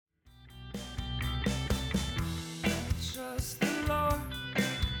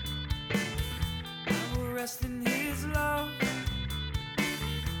rest in his love.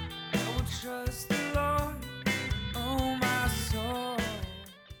 I will trust the Lord, oh my soul.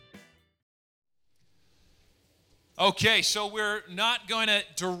 Okay, so we're not going to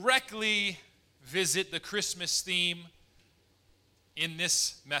directly visit the Christmas theme in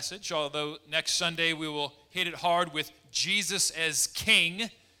this message, although next Sunday we will hit it hard with Jesus as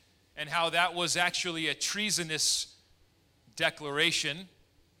King and how that was actually a treasonous declaration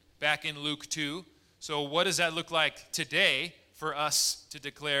back in Luke 2. So what does that look like today for us to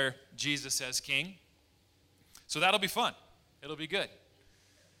declare Jesus as King? So that'll be fun. It'll be good.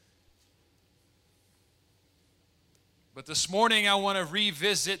 But this morning I want to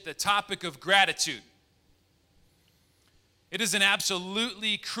revisit the topic of gratitude. It is an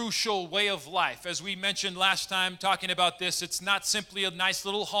absolutely crucial way of life. As we mentioned last time talking about this, it's not simply a nice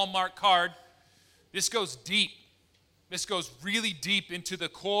little Hallmark card. This goes deep. This goes really deep into the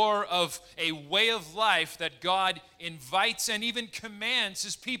core of a way of life that God invites and even commands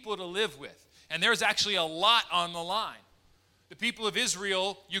his people to live with. And there's actually a lot on the line. The people of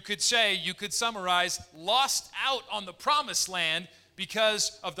Israel, you could summarize, lost out on the promised land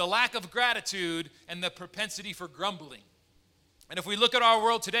because of the lack of gratitude and the propensity for grumbling. And if we look at our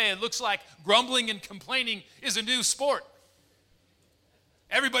world today, it looks like grumbling and complaining is a new sport.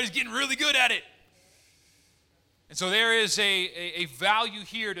 Everybody's getting really good at it. And so there is a value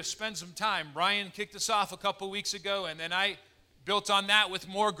here to spend some time. Brian kicked us off a couple weeks ago, and then I built on that with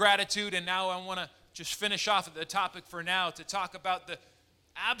more gratitude, and now I want to just finish off at the topic for now to talk about the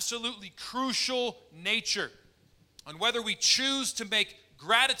absolutely crucial nature on whether we choose to make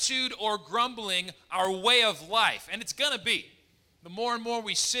gratitude or grumbling our way of life. And it's going to be. The more and more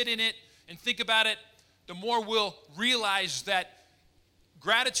we sit in it and think about it, the more we'll realize that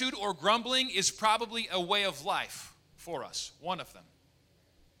gratitude or grumbling is probably a way of life for us, one of them.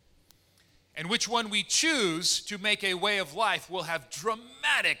 And which one we choose to make a way of life will have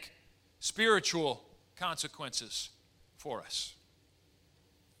dramatic spiritual consequences for us.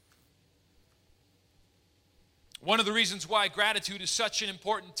 One of the reasons why gratitude is such an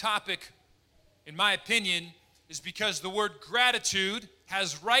important topic, in my opinion, is because the word gratitude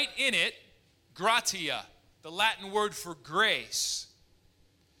has right in it gratia, the Latin word for grace.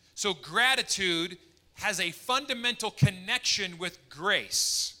 So gratitude has a fundamental connection with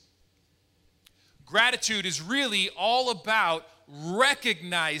grace. Gratitude is really all about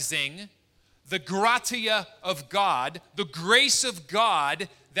recognizing the gratia of God, the grace of God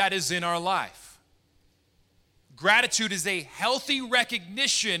that is in our life. Gratitude is a healthy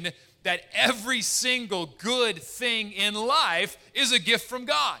recognition that every single good thing in life is a gift from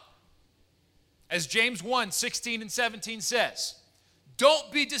God. As James 1:16 and 17 says,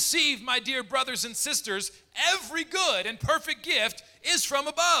 "Don't be deceived, my dear brothers and sisters. Every good and perfect gift is from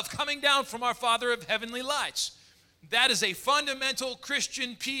above, coming down from our Father of heavenly lights." That is a fundamental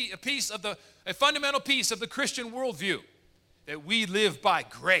Christian piece of the Christian worldview, that we live by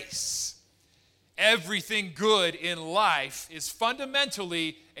grace. Everything good in life is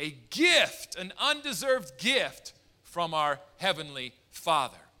fundamentally a gift, an undeserved gift from our Heavenly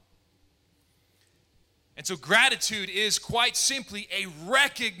Father. And so gratitude is quite simply a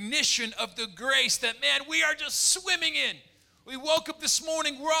recognition of the grace that, man, we are just swimming in. We woke up this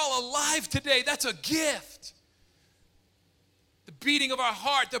morning, we're all alive today. That's a gift. The beating of our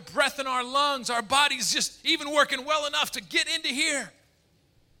heart, the breath in our lungs, our body's just even working well enough to get into here.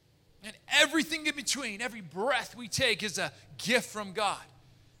 And everything in between, every breath we take is a gift from God.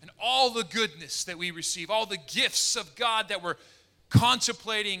 And all the goodness that we receive, all the gifts of God that we're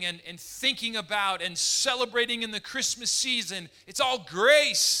contemplating and thinking about and celebrating in the Christmas season, it's all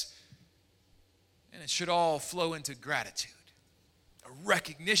grace. And it should all flow into gratitude, a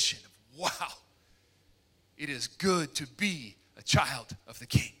recognition of, wow, it is good to be a child of the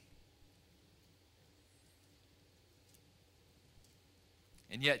King.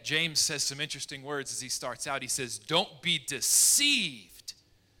 And yet James says some interesting words as he starts out. He says, don't be deceived.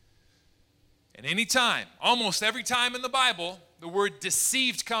 And anytime, almost every time in the Bible, the word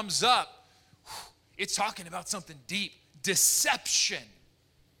deceived comes up, it's talking about something deep. Deception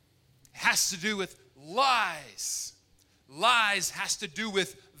has to do with lies. Lies has to do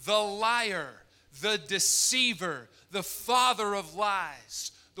with the liar, the deceiver, the father of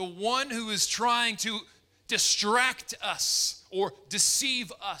lies, the one who is trying to distract us or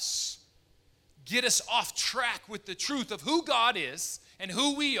deceive us, get us off track with the truth of who God is and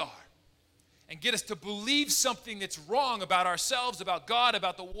who we are, and get us to believe something that's wrong about ourselves, about God,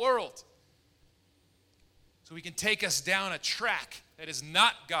 about the world, so he can take us down a track that is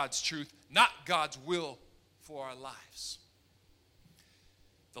not God's truth, not God's will for our lives.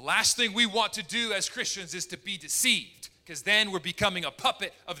 The last thing we want to do as Christians is to be deceived, because then we're becoming a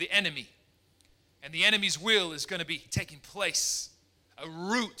puppet of the enemy. And the enemy's will is going to be taking place. A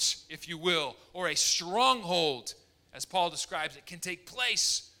root, if you will, or a stronghold, as Paul describes it, can take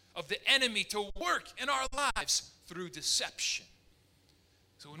place of the enemy to work in our lives through deception.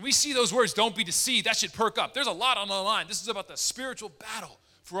 So when we see those words, don't be deceived, that should perk up. There's a lot on the line. This is about the spiritual battle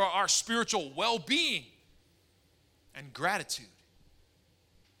for our spiritual well-being. And gratitude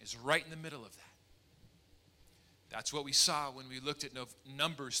is right in the middle of that. That's what we saw when we looked at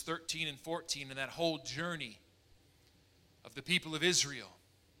Numbers 13 and 14 and that whole journey of the people of Israel.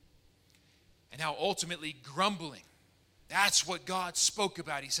 And how ultimately grumbling, that's what God spoke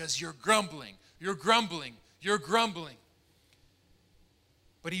about. He says, you're grumbling, you're grumbling, you're grumbling.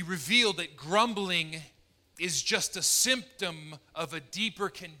 But he revealed that grumbling is just a symptom of a deeper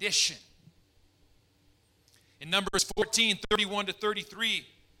condition. In Numbers 14, 31 to 33,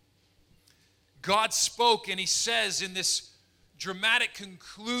 God spoke and he says in this dramatic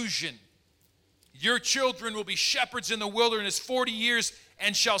conclusion, your children will be shepherds in the wilderness 40 years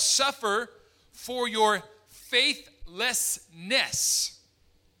and shall suffer for your faithlessness.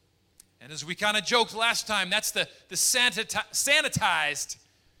 And as we kind of joked last time, that's the sanitized,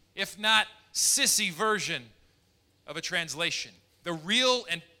 if not sissy version of a translation. The real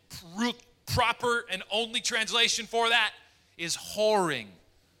and proper and only translation for that is whoring,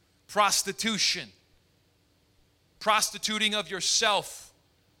 prostitution, prostituting of yourself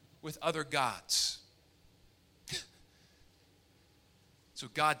with other gods. So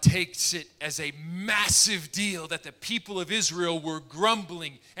God takes it as a massive deal that the people of Israel were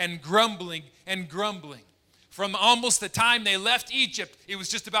grumbling and grumbling and grumbling. From almost the time they left Egypt, it was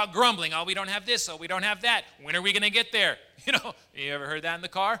just about grumbling. Oh, we don't have this. Oh, we don't have that. When are we going to get there? You ever heard that in the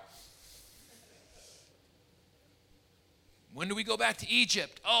car? When do we go back to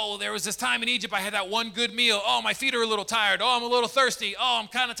Egypt? Oh, there was this time in Egypt I had that one good meal. Oh, my feet are a little tired. Oh, I'm a little thirsty. Oh, I'm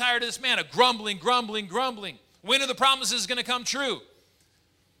kind of tired of this manna. Grumbling, grumbling, grumbling. When are the promises going to come true?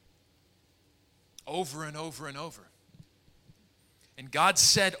 Over and over and over. And God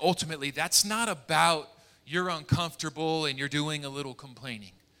said ultimately, that's not about you're uncomfortable and you're doing a little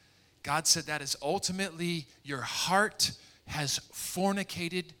complaining. God said that is ultimately your heart has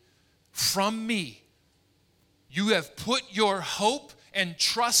fornicated from me. You have put your hope and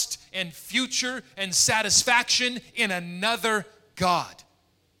trust and future and satisfaction in another God.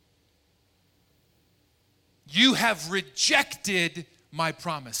 You have rejected my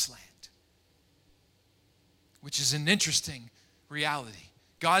promised land. Which is an interesting reality.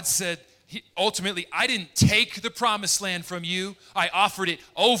 God said, ultimately, I didn't take the promised land from you. I offered it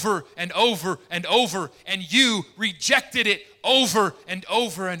over and over and over, and you rejected it over and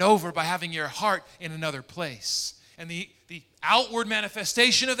over and over by having your heart in another place. And the outward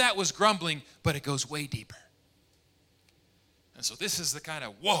manifestation of that was grumbling, but it goes way deeper. And so this is the kind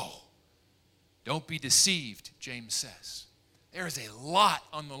of, whoa, don't be deceived, James says. There is a lot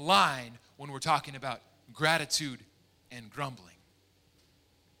on the line when we're talking about gratitude and grumbling.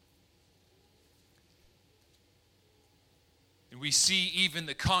 And we see even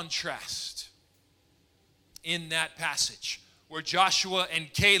the contrast in that passage where Joshua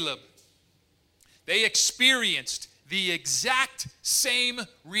and Caleb, they experienced the exact same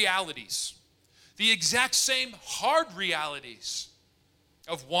realities, the exact same hard realities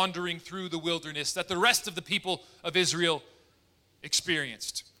of wandering through the wilderness that the rest of the people of Israel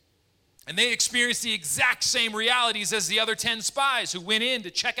experienced. And they experienced the exact same realities as the other 10 spies who went in to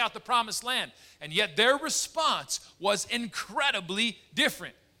check out the promised land. And yet their response was incredibly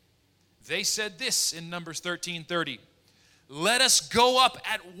different. They said this in Numbers 13:30. Let us go up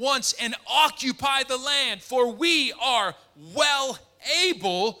at once and occupy the land, for we are well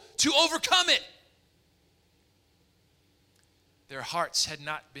able to overcome it. Their hearts had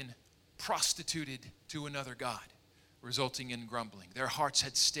not been prostituted to another God, resulting in grumbling. Their hearts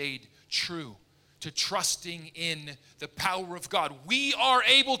had stayed true to trusting in the power of God. We are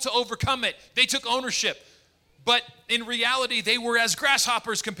able to overcome it. They took ownership. But in reality, they were as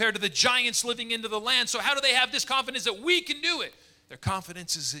grasshoppers compared to the giants living into the land. So how do they have this confidence that we can do it? Their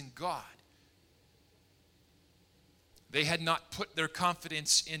confidence is in God. They had not put their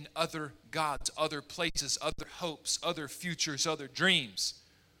confidence in other gods, other places, other hopes, other futures, other dreams.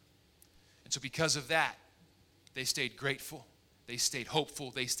 And so because of that, they stayed grateful. They stayed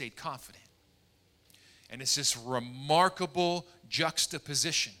hopeful. They stayed confident. And it's this remarkable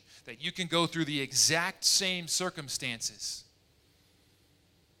juxtaposition that you can go through the exact same circumstances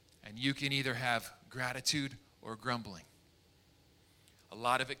and you can either have gratitude or grumbling. A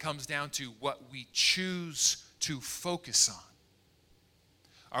lot of it comes down to what we choose to focus on.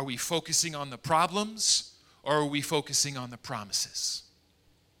 Are we focusing on the problems or are we focusing on the promises?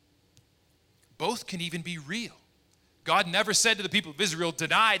 Both can even be real. God never said to the people of Israel,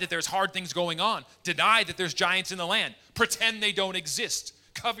 deny that there's hard things going on. Deny that there's giants in the land. Pretend they don't exist.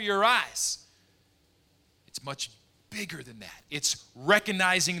 Cover your eyes. It's much bigger than that. It's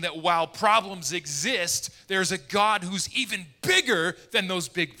recognizing that while problems exist, there's a God who's even bigger than those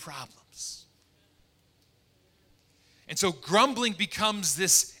big problems. And so grumbling becomes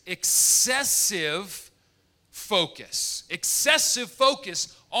this excessive focus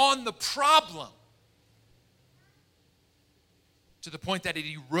on the problem, to the point that it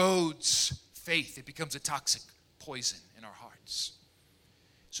erodes faith. It becomes a toxic poison in our hearts.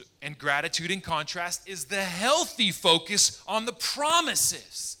 So, and gratitude, in contrast, is the healthy focus on the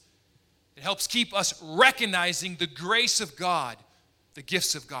promises. It helps keep us recognizing the grace of God, the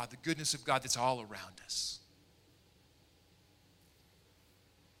gifts of God, the goodness of God that's all around us.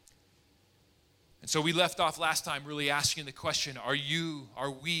 And so we left off last time really asking the question, are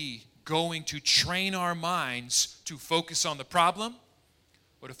we going to train our minds to focus on the problem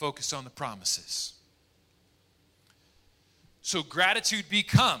or to focus on the promises? So gratitude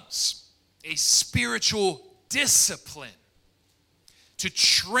becomes a spiritual discipline to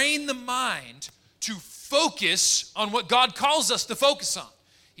train the mind to focus on what God calls us to focus on.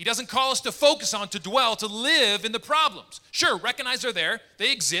 He doesn't call us to focus on, to dwell, to live in the problems. Sure, recognize they're there,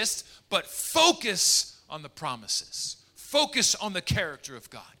 they exist, but focus on the promises. Focus on the character of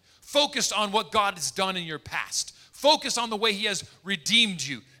God. Focus on what God has done in your past. Focus on the way He has redeemed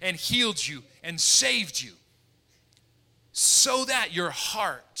you and healed you and saved you, so that your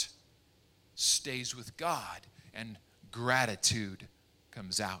heart stays with God and gratitude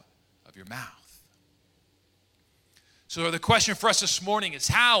comes out of your mouth. So the question for us this morning is,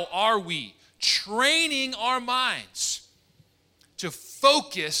 how are we training our minds to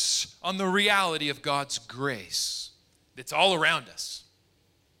focus on the reality of God's grace that's all around us?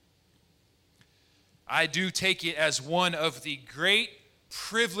 I do take it as one of the great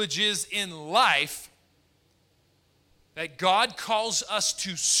privileges in life that God calls us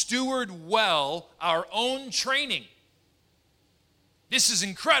to steward well our own training. This is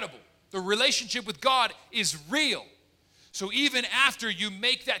incredible. The relationship with God is real. So even after you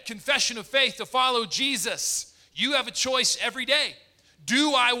make that confession of faith to follow Jesus, you have a choice every day.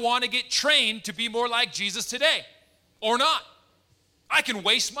 Do I want to get trained to be more like Jesus today or not? I can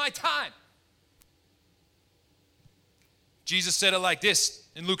waste my time. Jesus said it like this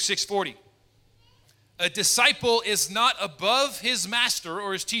in Luke 6:40. A disciple is not above his master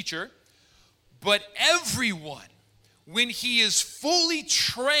or his teacher, but everyone, when he is fully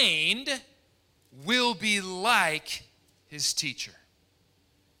trained, will be like his teacher.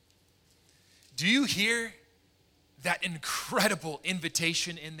 Do you hear that incredible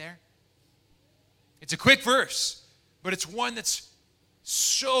invitation in there? It's a quick verse, but it's one that's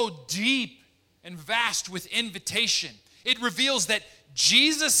so deep and vast with invitation. It reveals that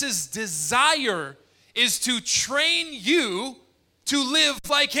Jesus' desire is to train you to live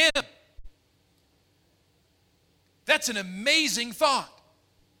like Him. That's an amazing thought.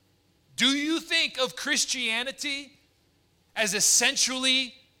 Do you think of Christianity as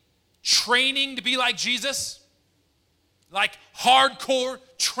essentially training to be like Jesus? Like hardcore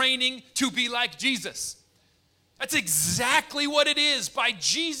training to be like Jesus? That's exactly what it is. By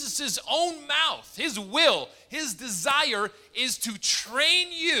Jesus' own mouth, His will, His desire is to train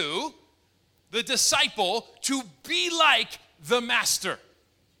you, the disciple, to be like the master.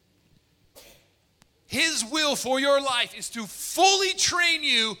 His will for your life is to fully train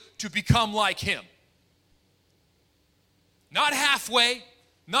you to become like Him. Not halfway,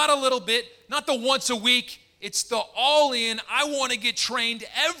 not a little bit, not the once a week. It's the all in. I want to get trained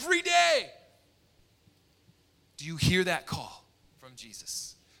every day. Do you hear that call from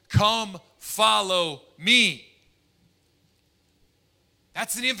Jesus? Come follow me.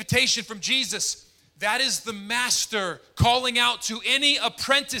 That's an invitation from Jesus. That is the master calling out to any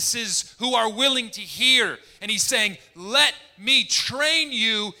apprentices who are willing to hear. And He's saying, let me train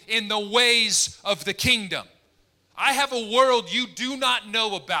you in the ways of the kingdom. I have a world you do not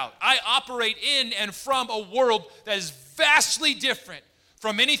know about. I operate in and from a world that is vastly different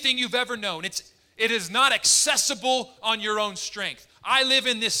from anything you've ever known. It is not accessible on your own strength. I live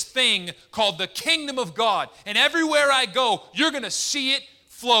in this thing called the kingdom of God. And everywhere I go, you're going to see it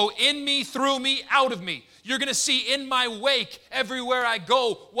flow in me, through me, out of me. You're going to see in my wake, everywhere I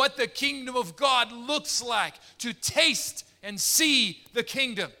go, what the kingdom of God looks like, to taste and see the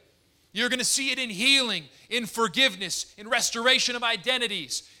kingdom. You're going to see it in healing, in forgiveness, in restoration of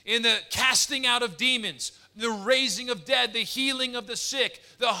identities, in the casting out of demons, the raising of dead, the healing of the sick,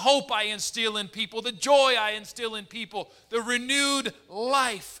 the hope I instill in people, the joy I instill in people, the renewed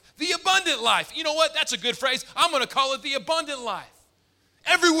life, the abundant life. You know what? That's a good phrase. I'm going to call it the abundant life.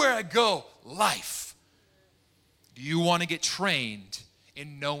 Everywhere I go, life. Do you want to get trained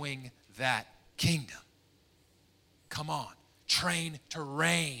in knowing that kingdom? Come on. Train to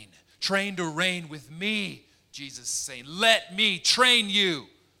reign. Train to reign with me, Jesus is saying. Let me train you.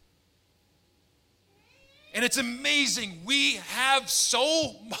 And it's amazing. We have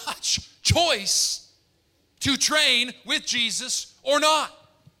so much choice to train with Jesus or not.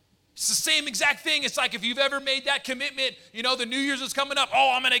 It's the same exact thing. It's like if you've ever made that commitment, the New Year's is coming up.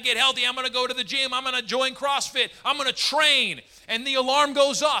 Oh, I'm going to get healthy. I'm going to go to the gym. I'm going to join CrossFit. I'm going to train. And the alarm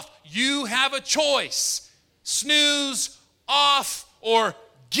goes off. You have a choice. Snooze, off, or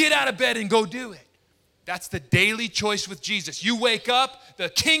get out of bed and go do it. That's the daily choice with Jesus. You wake up, the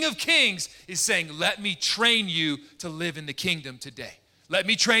King of Kings is saying, let me train you to live in the kingdom today. Let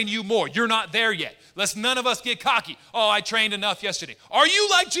me train you more. You're not there yet. Let's none of us get cocky. Oh, I trained enough yesterday. Are you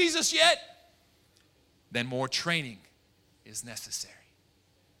like Jesus yet? Then more training is necessary.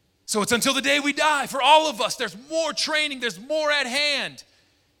 So it's until the day we die. For all of us, there's more training. There's more at hand.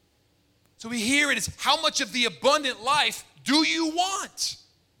 So we hear it is, how much of the abundant life do you want?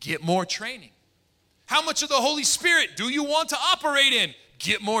 Get more training. How much of the Holy Spirit do you want to operate in?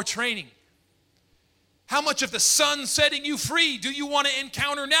 Get more training. How much of the sun setting you free do you want to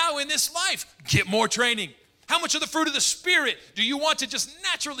encounter now in this life? Get more training. How much of the fruit of the Spirit do you want to just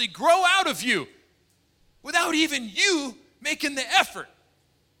naturally grow out of you without even you making the effort?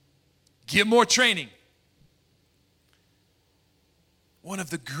 Get more training. One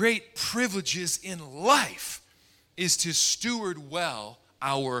of the great privileges in life is to steward well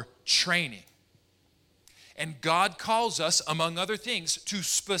our training. And God calls us, among other things, to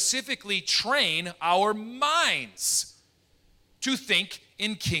specifically train our minds to think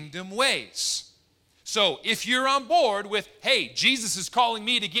in kingdom ways. So if you're on board with, hey, Jesus is calling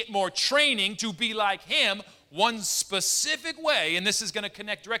me to get more training to be like him, one specific way, and this is going to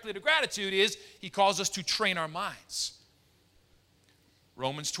connect directly to gratitude, is he calls us to train our minds.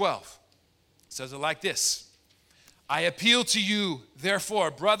 Romans 12 says it like this. I appeal to you, therefore,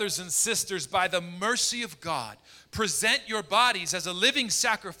 brothers and sisters, by the mercy of God, present your bodies as a living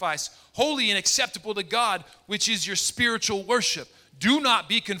sacrifice, holy and acceptable to God, which is your spiritual worship. Do not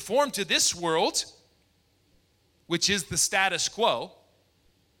be conformed to this world, which is the status quo.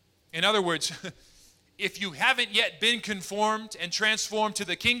 In other words, if you haven't yet been conformed and transformed to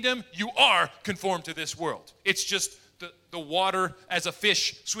the kingdom, you are conformed to this world. It's just the water as a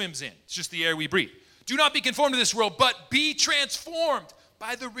fish swims in. It's just the air we breathe. Do not be conformed to this world, but be transformed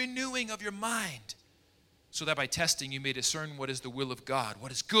by the renewing of your mind, so that by testing you may discern what is the will of God,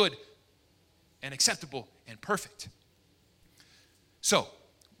 what is good and acceptable and perfect. So,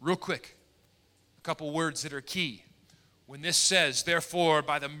 real quick, a couple words that are key. When this says, therefore,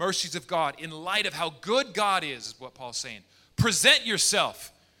 by the mercies of God, in light of how good God is what Paul's saying, present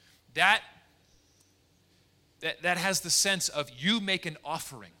yourself. That has the sense of you make an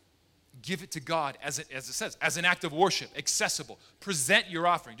offering. Give it to God, as it says, as an act of worship, accessible. Present your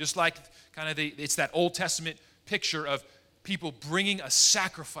offering. Just like it's that Old Testament picture of people bringing a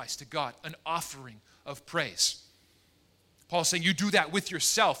sacrifice to God, an offering of praise. Paul's saying you do that with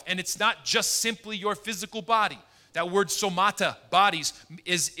yourself, and it's not just simply your physical body. That word somata, bodies,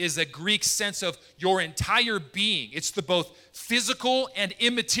 is a Greek sense of your entire being. It's the both physical and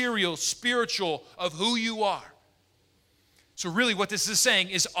immaterial, spiritual of who you are. So really what this is saying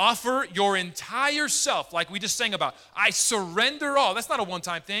is offer your entire self, like we just sang about. I surrender all. That's not a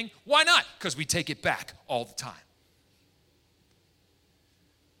one-time thing. Why not? Because we take it back all the time.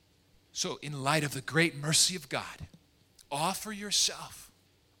 So in light of the great mercy of God, offer yourself.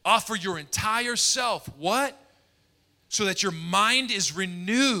 Offer your entire self. What? So that your mind is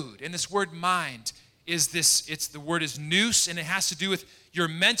renewed. And this word mind is the word is nous, and it has to do with your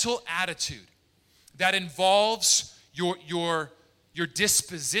mental attitude. That involves your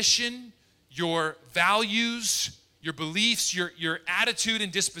disposition, your values, your beliefs, your attitude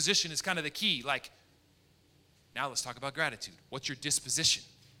and disposition is kind of the key. Like, now let's talk about gratitude. What's your disposition?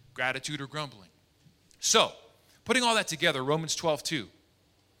 Gratitude or grumbling? So, putting all that together, Romans 12:2.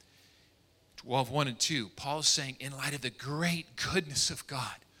 12:1 and 2, Paul is saying, in light of the great goodness of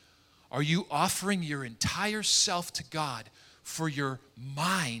God, are you offering your entire self to God for your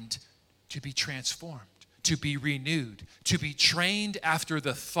mind to be transformed, to be renewed, to be trained after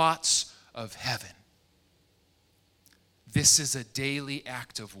the thoughts of heaven? This is a daily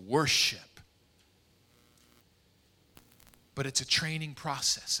act of worship. But it's a training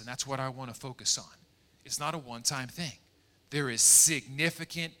process, and that's what I want to focus on. It's not a one-time thing. There is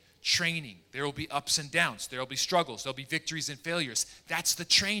significant training. There will be ups and downs. There will be struggles. There will be victories and failures. That's the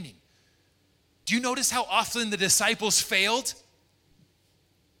training. Do you notice how often the disciples failed?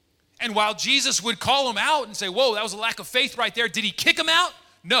 And while Jesus would call them out and say, whoa, that was a lack of faith right there, did he kick them out?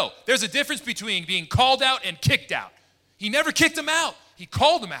 No. There's a difference between being called out and kicked out. He never kicked them out. He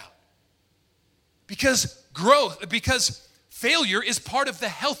called them out. Because failure is part of the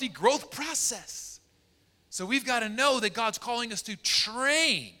healthy growth process. So we've got to know that God's calling us to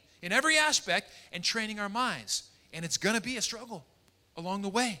train in every aspect and training our minds. And it's going to be a struggle along the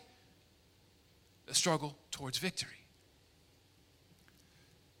way. A struggle towards victory.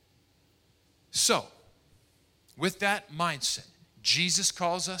 So, with that mindset, Jesus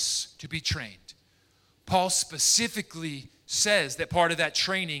calls us to be trained. Paul specifically says that part of that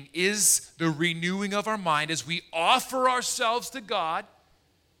training is the renewing of our mind as we offer ourselves to God,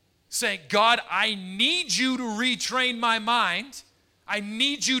 saying, God, I need you to retrain my mind. I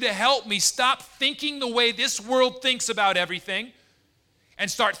need you to help me stop thinking the way this world thinks about everything and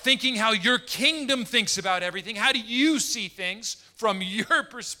start thinking how your kingdom thinks about everything. How do you see things from your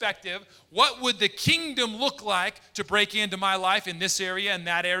perspective? What would the kingdom look like to break into my life in this area and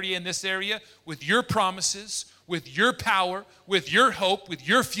that area and this area with your promises, with your power, with your hope, with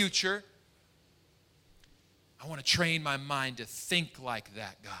your future? I want to train my mind to think like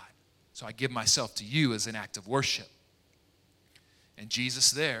that, God. So I give myself to you as an act of worship. And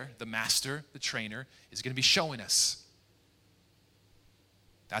Jesus there, the master, the trainer, is going to be showing us.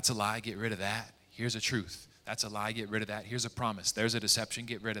 That's a lie, get rid of that. Here's a truth. That's a lie, get rid of that. Here's a promise. There's a deception,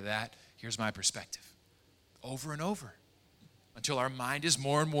 get rid of that. Here's my perspective. Over and over. Until our mind is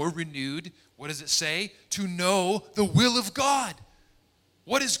more and more renewed. What does it say? To know the will of God.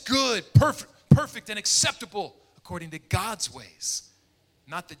 What is good, perfect, and acceptable according to God's ways.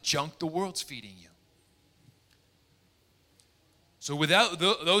 Not the junk the world's feeding you. So without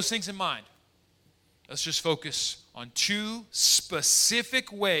those things in mind, let's just focus on two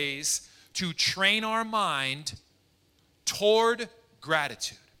specific ways to train our mind toward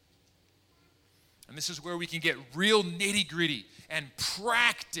gratitude. And this is where we can get real nitty-gritty and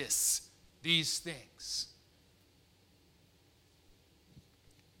practice these things.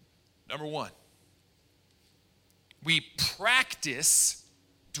 Number one, we practice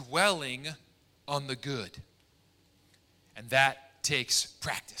dwelling on the good. And that takes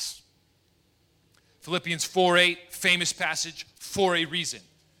practice. Philippians 4:8, famous passage for a reason.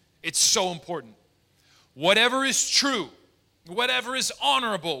 It's so important. Whatever is true, whatever is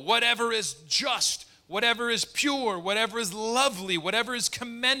honorable, whatever is just, whatever is pure, whatever is lovely, whatever is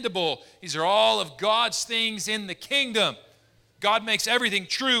commendable, these are all of God's things in the kingdom. God makes everything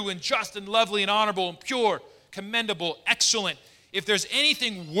true and just and lovely and honorable and pure, commendable, excellent. If there's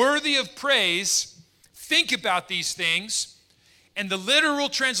anything worthy of praise, think about these things. And the literal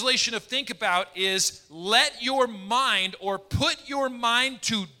translation of think about is let your mind or put your mind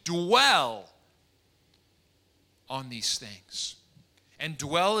to dwell on these things. And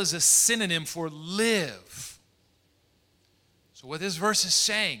dwell is a synonym for live. So what this verse is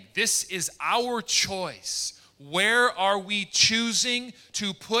saying, this is our choice. Where are we choosing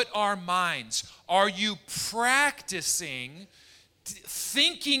to put our minds? Are you practicing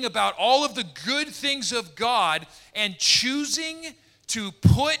thinking about all of the good things of God and choosing to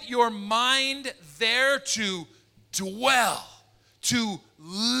put your mind there to dwell, to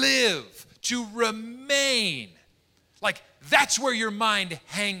live, to remain? Like, that's where your mind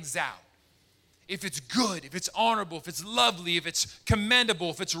hangs out. If it's good, if it's honorable, if it's lovely, if it's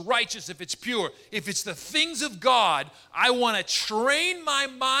commendable, if it's righteous, if it's pure, if it's the things of God, I want to train my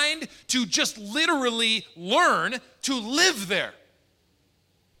mind to just literally learn to live there.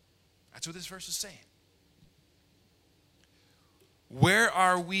 That's what this verse is saying. Where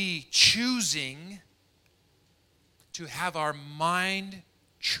are we choosing to have our mind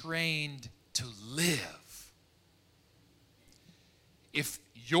trained to live? If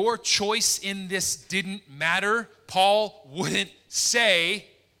your choice in this didn't matter, Paul wouldn't say,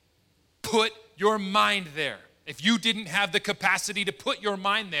 put your mind there. If you didn't have the capacity to put your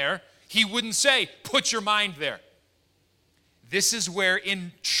mind there, he wouldn't say, put your mind there. This is where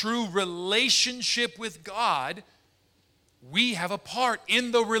in true relationship with God, we have a part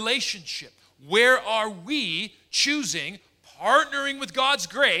in the relationship. Where are we choosing, partnering with God's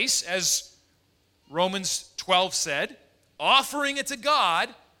grace, as Romans 12 said, offering it to God?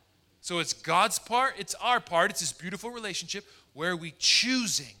 So it's God's part, it's our part, it's this beautiful relationship. Where are we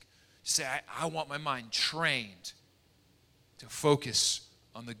choosing to say, I want my mind trained to focus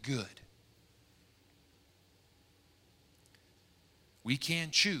on the good. We can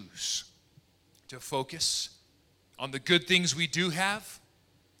choose to focus on the good things we do have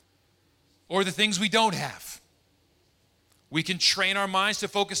or the things we don't have. We can train our minds to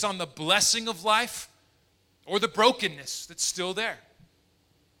focus on the blessing of life or the brokenness that's still there.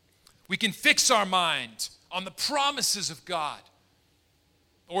 We can fix our mind on the promises of God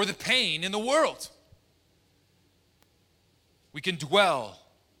or the pain in the world. We can dwell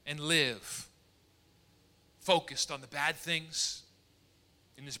and live focused on the bad things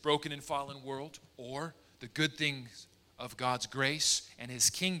in this broken and fallen world, or the good things of God's grace and His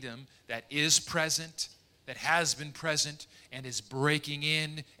kingdom that is present, that has been present, and is breaking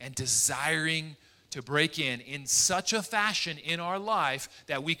in and desiring to break in such a fashion in our life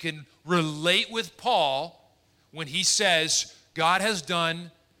that we can relate with Paul when he says, God has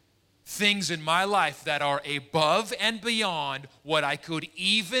done things in my life that are above and beyond what I could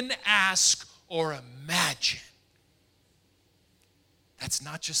even ask or imagine. That's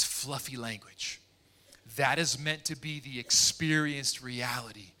not just fluffy language. That is meant to be the experienced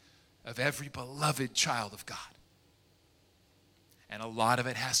reality of every beloved child of God. And a lot of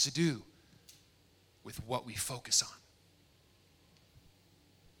it has to do with what we focus on.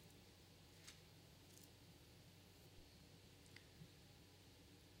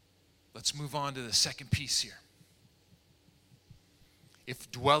 Let's move on to the second piece here.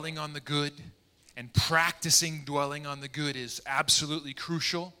 If dwelling on the good and practicing dwelling on the good is absolutely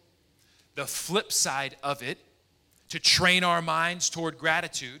crucial, the flip side of it, to train our minds toward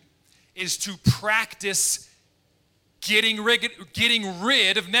gratitude, is to practice getting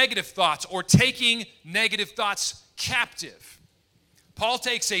rid of negative thoughts or taking negative thoughts captive. Paul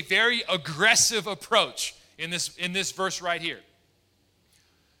takes a very aggressive approach in this verse right here.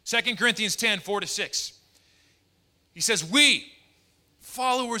 2 Corinthians 10, 4-6. He says, we,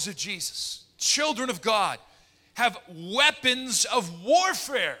 followers of Jesus, children of God, have weapons of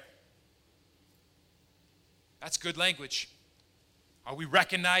warfare. That's good language. Are we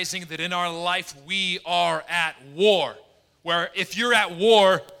recognizing that in our life we are at war? Where if you're at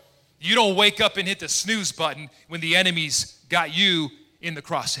war, you don't wake up and hit the snooze button when the enemy's got you in the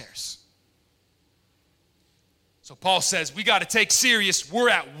crosshairs. So Paul says we got to take serious, we're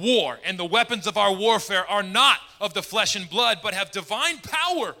at war, and the weapons of our warfare are not of the flesh and blood, but have divine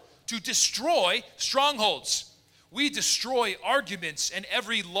power to destroy strongholds. We destroy arguments and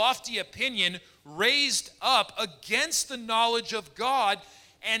every lofty opinion raised up against the knowledge of God,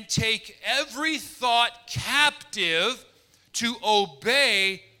 and take every thought captive to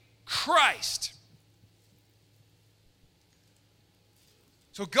obey Christ.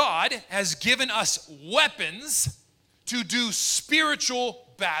 So God has given us weapons to do spiritual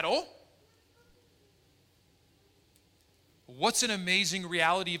battle. What's an amazing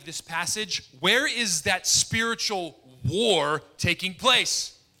reality of this passage? Where is that spiritual war taking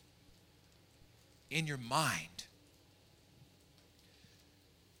place? In your mind.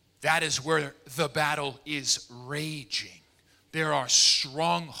 That is where the battle is raging. There are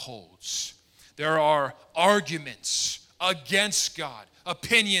strongholds. There are arguments against God,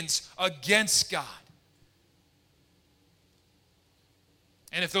 opinions against God.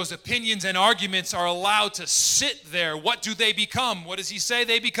 And if those opinions and arguments are allowed to sit there, what do they become? What does he say?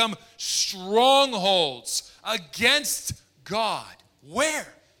 They become strongholds against God. Where?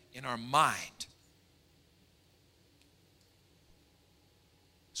 In our mind.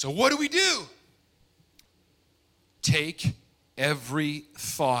 So what do? Take every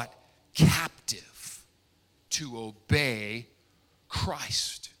thought captive to obey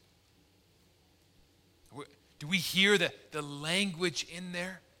Christ. Do we hear the language in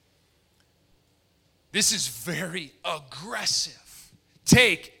there? This is very aggressive.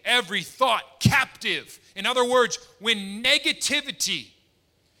 Take every thought captive. In other words, when negativity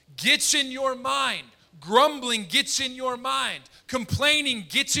gets in your mind, grumbling gets in your mind, complaining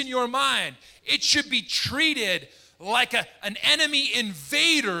gets in your mind, it should be treated like an enemy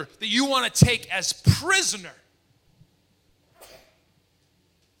invader that you want to take as prisoner.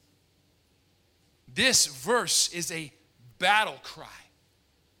 This verse is a battle cry,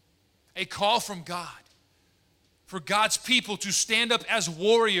 a call from God for God's people to stand up as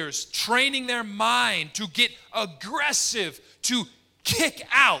warriors, training their mind to get aggressive, to kick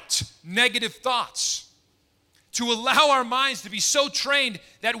out negative thoughts, to allow our minds to be so trained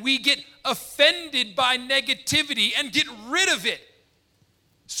that we get offended by negativity and get rid of it.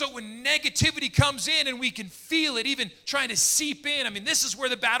 So when negativity comes in and we can feel it even trying to seep in, this is where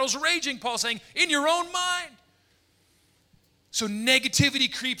the battle's raging, Paul's saying, in your own mind. So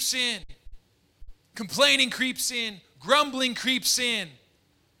negativity creeps in, complaining creeps in, grumbling creeps in.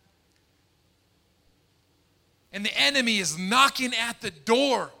 And the enemy is knocking at the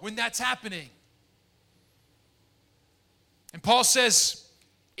door when that's happening. And Paul says,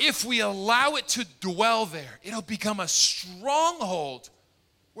 if we allow it to dwell there, it'll become a stronghold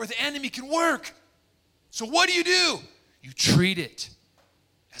where the enemy can work. So what do? You treat it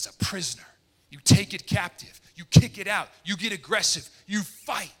as a prisoner. You take it captive. You kick it out. You get aggressive. You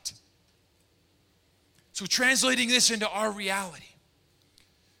fight. So translating this into our reality,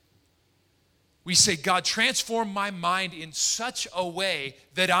 we say, God, transform my mind in such a way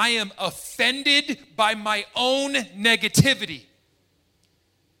that I am offended by my own negativity.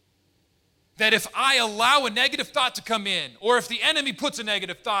 That if I allow a negative thought to come in, or if the enemy puts a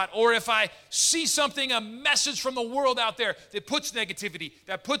negative thought, or if I see something, a message from the world out there that puts negativity,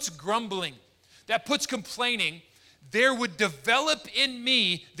 that puts grumbling, that puts complaining, there would develop in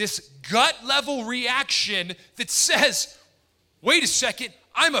me this gut-level reaction that says, wait a second,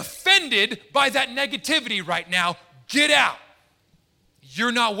 I'm offended by that negativity right now. Get out.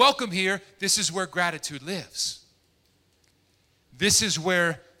 You're not welcome here. This is where gratitude lives. This is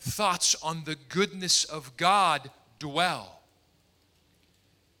where thoughts on the goodness of God dwell.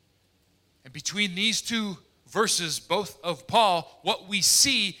 And between these two verses, both of Paul, what we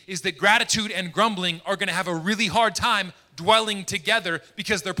see is that gratitude and grumbling are going to have a really hard time dwelling together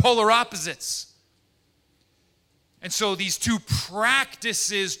because they're polar opposites. And so these two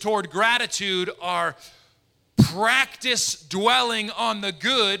practices toward gratitude are practice dwelling on the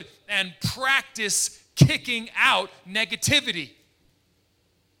good and practice kicking out negativity.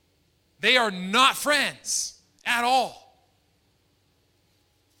 They are not friends at all.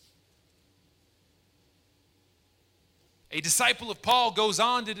 A disciple of Paul goes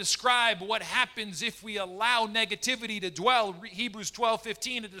on to describe what happens if we allow negativity to dwell. Hebrews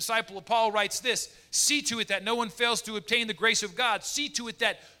 12:15, a disciple of Paul writes this, see to it that no one fails to obtain the grace of God. See to it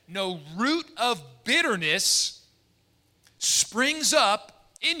that no root of bitterness springs up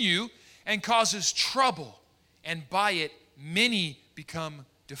in you and causes trouble, and by it many become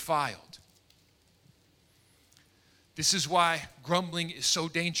defiled. This is why grumbling is so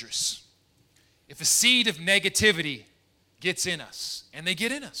dangerous. If a seed of negativity gets in us, and they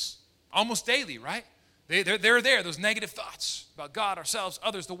get in us almost daily, right? They're there, those negative thoughts about God, ourselves,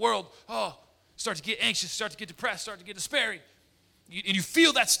 others, the world. Oh, start to get anxious, start to get depressed, start to get despairing. And you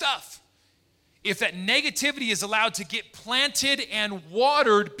feel that stuff. If that negativity is allowed to get planted and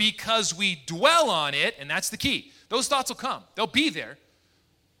watered because we dwell on it, and that's the key, those thoughts will come. They'll be there.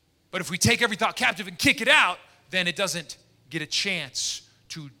 But if we take every thought captive and kick it out, then it doesn't get a chance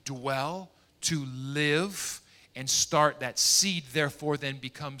to dwell, to live, and start. That seed, therefore, then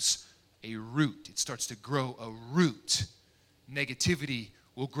becomes a root. It starts to grow a root. Negativity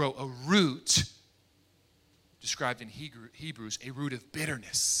will grow a root, described in Hebrews, a root of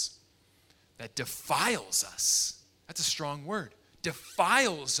bitterness that defiles us. That's a strong word.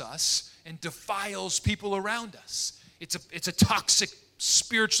 Defiles us and defiles people around us. It's a toxic,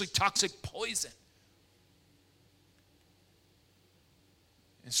 spiritually toxic poison.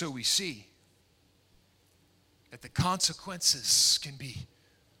 And so we see that the consequences can be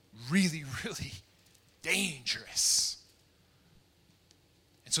really, really dangerous.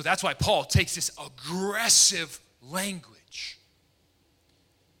 And so that's why Paul takes this aggressive language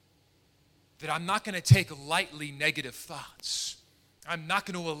that I'm not going to take lightly negative thoughts. I'm not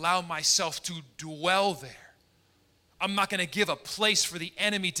going to allow myself to dwell there. I'm not going to give a place for the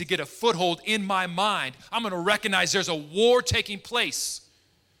enemy to get a foothold in my mind. I'm going to recognize there's a war taking place.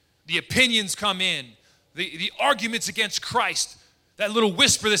 The opinions come in. The arguments against Christ, that little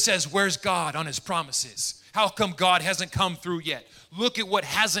whisper that says, where's God on his promises? How come God hasn't come through yet? Look at what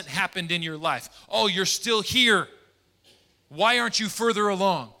hasn't happened in your life. Oh, you're still here. Why aren't you further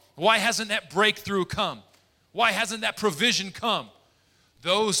along? Why hasn't that breakthrough come? Why hasn't that provision come?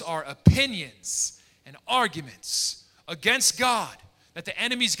 Those are opinions and arguments against God that the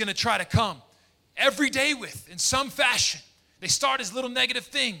enemy's going to try to come every day with in some fashion. They start as little negative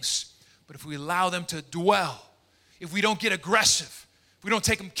things. But if we allow them to dwell, if we don't get aggressive, if we don't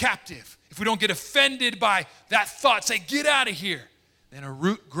take them captive, if we don't get offended by that thought, say, get out of here, then a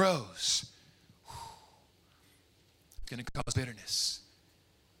root grows. It's going to cause bitterness.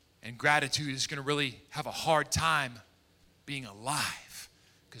 And gratitude is going to really have a hard time being alive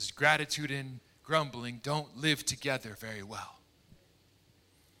because gratitude and grumbling don't live together very well.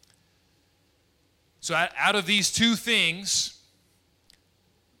 So out of these two things,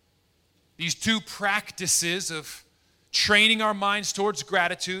 these two practices of training our minds towards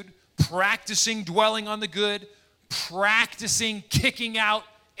gratitude, practicing dwelling on the good, practicing kicking out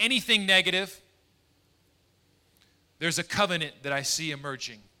anything negative, there's a covenant that I see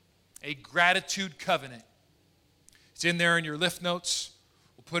emerging, a gratitude covenant. It's in there in your lift notes.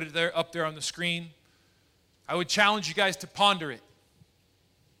 We'll put it there up there on the screen. I would challenge you guys to ponder it.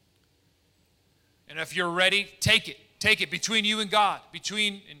 And if you're ready, take it. Take it between you and God. If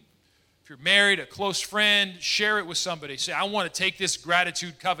you're married, a close friend, share it with somebody. Say, I want to take this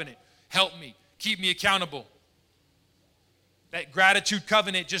gratitude covenant. Help me. Keep me accountable. That gratitude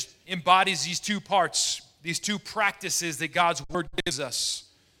covenant just embodies these two parts, these two practices that God's word gives us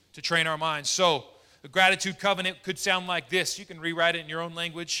to train our minds. So the gratitude covenant could sound like this. You can rewrite it in your own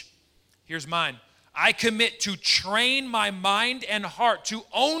language. Here's mine. I commit to train my mind and heart to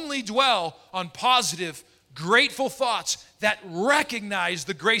only dwell on positive, grateful thoughts that recognize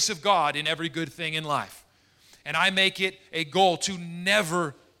the grace of God in every good thing in life. And I make it a goal to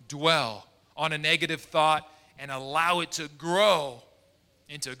never dwell on a negative thought and allow it to grow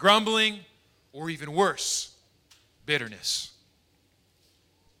into grumbling or even worse, bitterness.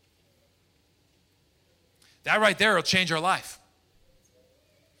 That right there will change our life.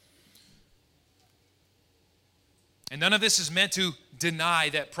 And none of this is meant to deny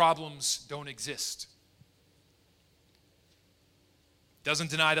that problems don't exist. Doesn't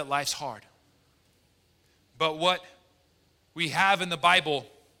deny that life's hard. But what we have in the Bible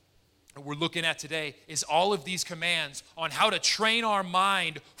that we're looking at today is all of these commands on how to train our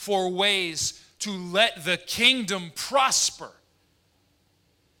mind for ways to let the kingdom prosper.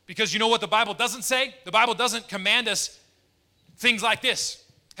 Because you know what the Bible doesn't say? The Bible doesn't command us things like this.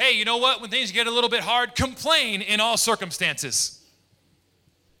 Hey, you know what? When things get a little bit hard, complain in all circumstances.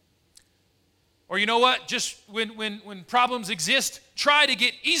 Or you know what? Just when problems exist, try to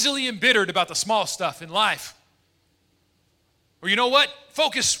get easily embittered about the small stuff in life. Or you know what?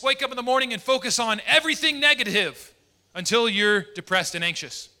 Wake up in the morning and focus on everything negative until you're depressed and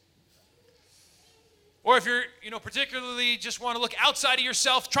anxious. Or if you're, particularly just want to look outside of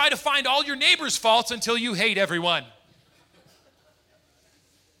yourself, try to find all your neighbor's faults until you hate everyone.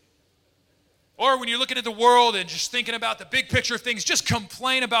 Or when you're looking at the world and just thinking about the big picture of things, just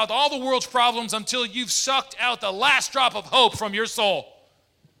complain about all the world's problems until you've sucked out the last drop of hope from your soul.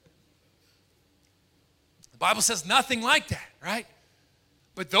 The Bible says nothing like that, right?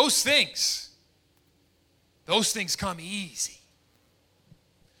 But those things come easy.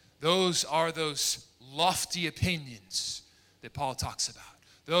 Those are those lofty opinions that Paul talks about.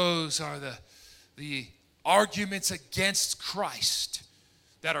 Those are the arguments against Christ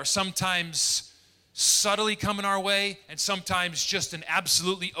that are sometimes subtly coming our way, and sometimes just an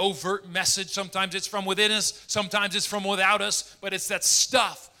absolutely overt message. Sometimes it's from within us, sometimes it's from without us, but it's that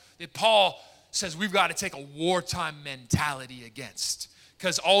stuff that Paul says we've got to take a wartime mentality against.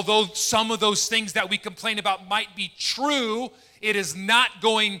 Because although some of those things that we complain about might be true,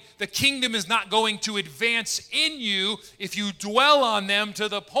 the kingdom is not going to advance in you if you dwell on them to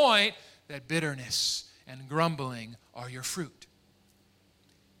the point that bitterness and grumbling are your fruit.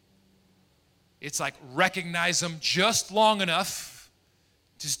 It's like recognize them just long enough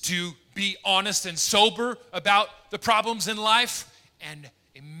just to be honest and sober about the problems in life and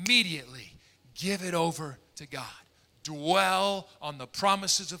immediately give it over to God. Dwell on the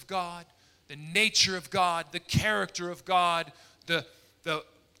promises of God, the nature of God, the character of God, the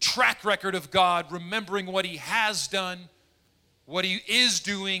track record of God, remembering what He has done, what He is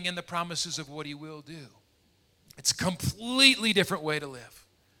doing, and the promises of what He will do. It's a completely different way to live.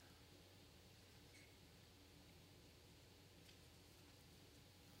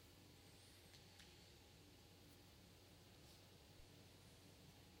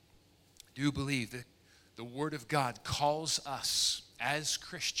 I do believe that the Word of God calls us as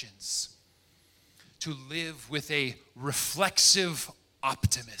Christians to live with a reflexive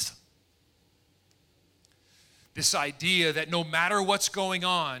optimism. This idea that no matter what's going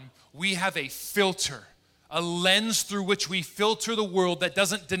on, we have a filter, a lens through which we filter the world that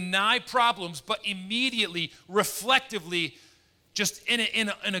doesn't deny problems, but immediately, reflectively, just in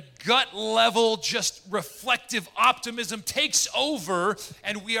a gut level, just reflective optimism takes over,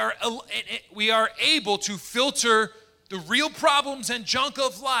 and we are able to filter the real problems and junk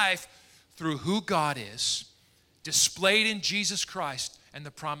of life through who God is, displayed in Jesus Christ and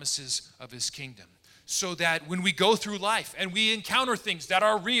the promises of His kingdom. So that when we go through life and we encounter things that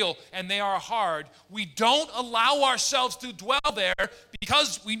are real and they are hard, we don't allow ourselves to dwell there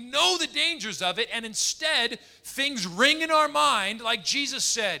because we know the dangers of it, and instead things ring in our mind like Jesus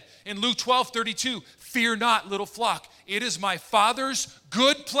said in Luke 12:32, "Fear not, little flock, it is my Father's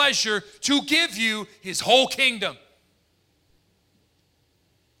good pleasure to give you His whole kingdom."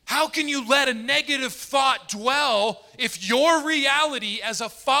 How can you let a negative thought dwell if your reality as a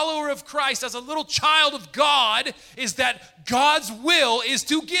follower of Christ, as a little child of God, is that God's will is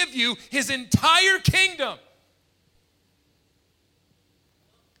to give you his entire kingdom?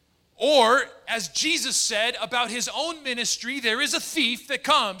 Or, as Jesus said about his own ministry, there is a thief that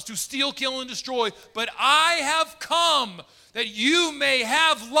comes to steal, kill, and destroy, but I have come that you may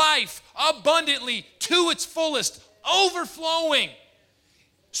have life abundantly to its fullest, overflowing.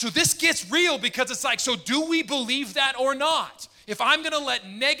 So this gets real because it's like, so do we believe that or not? If I'm going to let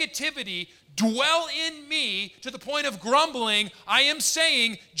negativity dwell in me to the point of grumbling, I am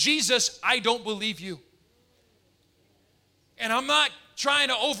saying, Jesus, I don't believe you. And I'm not trying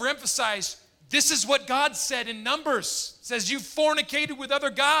to overemphasize. This is what God said in Numbers. It says, you've fornicated with other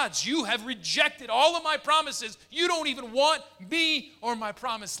gods. You have rejected all of my promises. You don't even want me or my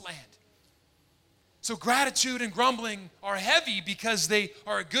promised land. So gratitude and grumbling are heavy because they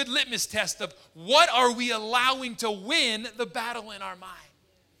are a good litmus test of what are we allowing to win the battle in our mind?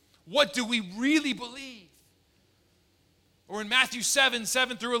 What do we really believe? Or in Matthew 7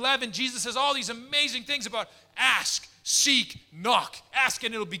 through 11, Jesus says all these amazing things about ask, seek, knock. Ask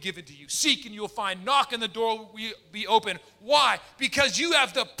and it'll be given to you. Seek and you'll find. Knock and the door will be open. Why? Because you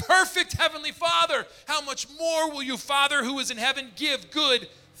have the perfect heavenly Father. How much more will your Father who is in heaven give good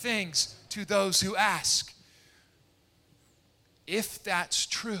things to those who ask? If that's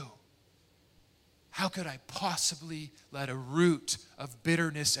true, how could I possibly let a root of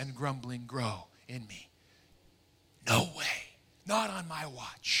bitterness and grumbling grow in me? No way. Not on my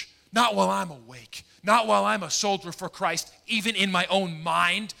watch. Not while I'm awake. Not while I'm a soldier for Christ, even in my own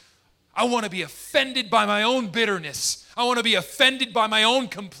mind. I want to be offended by my own bitterness. I want to be offended by my own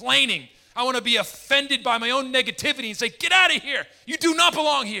complaining. I want to be offended by my own negativity and say, get out of here. You do not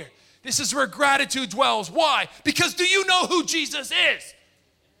belong here. This is where gratitude dwells. Why? Because do you know who Jesus is?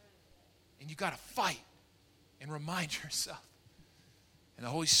 And you got to fight and remind yourself. And the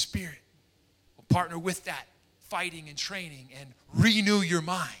Holy Spirit will partner with that fighting and training and renew your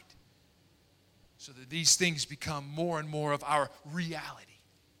mind so that these things become more and more of our reality.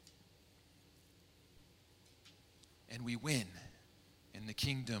 And we win and the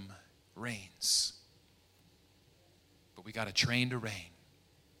kingdom reigns. But we got to train to reign.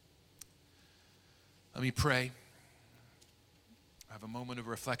 Let me pray. I have a moment of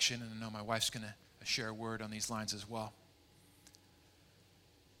reflection, and I know my wife's going to share a word on these lines as well.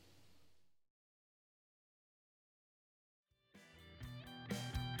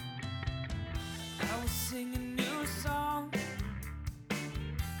 I was singing